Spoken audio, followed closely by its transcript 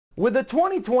With the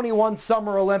 2021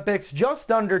 Summer Olympics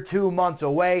just under 2 months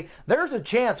away, there's a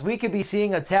chance we could be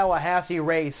seeing a Tallahassee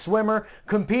raised swimmer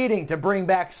competing to bring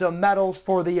back some medals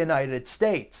for the United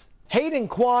States. Hayden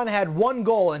Kwan had one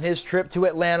goal in his trip to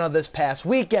Atlanta this past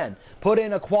weekend, put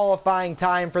in a qualifying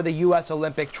time for the U.S.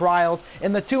 Olympic trials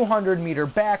in the 200-meter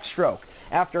backstroke.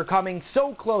 After coming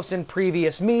so close in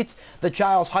previous meets, the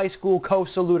Childs High School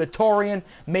co-salutatorian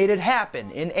made it happen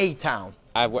in A-Town.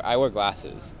 I wear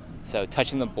glasses. So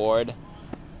touching the board,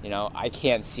 I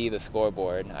can't see the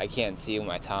scoreboard. I can't see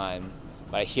my time.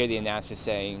 But I hear the announcer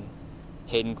saying,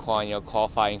 Hayden Kwan,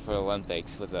 qualifying for the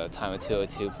Olympics with a time of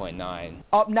 2:02.9.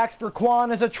 Up next for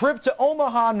Kwan is a trip to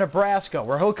Omaha, Nebraska,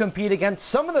 where he'll compete against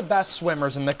some of the best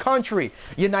swimmers in the country.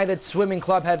 United Swimming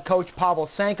Club head coach Pavel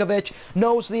Sankovic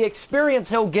knows the experience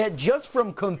he'll get just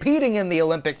from competing in the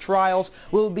Olympic trials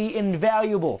will be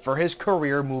invaluable for his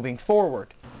career moving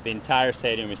forward. The entire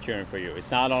stadium is cheering for you. It's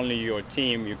not only your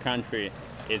team, your country,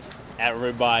 it's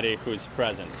everybody who's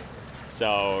present.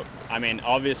 So,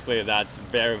 obviously that's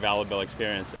very valuable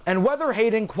experience. And whether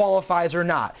Hayden qualifies or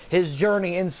not, his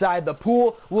journey inside the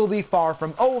pool will be far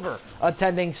from over,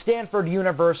 attending Stanford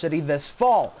University this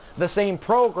fall, the same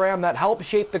program that helped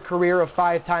shape the career of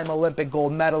five-time Olympic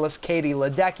gold medalist Katie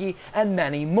Ledecky and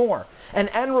many more. An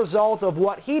end result of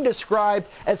what he described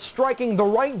as striking the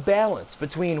right balance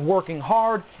between working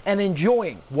hard and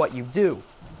enjoying what you do.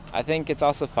 I think it's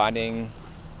also finding,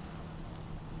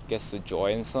 the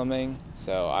joy in swimming.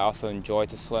 So I also enjoy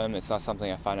to swim. It's not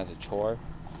something I find as a chore.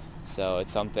 So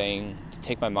it's something to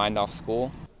take my mind off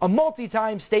school. A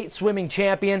multi-time state swimming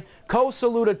champion,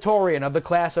 co-salutatorian of the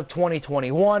class of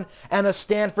 2021, and a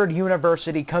Stanford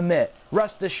University commit.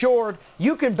 Rest assured,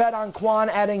 you can bet on Kwan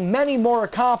adding many more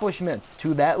accomplishments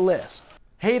to that list.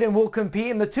 Hayden will compete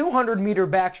in the 200-meter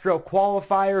backstroke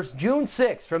qualifiers June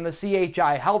 6 from the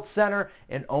CHI Health Center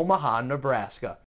in Omaha, Nebraska.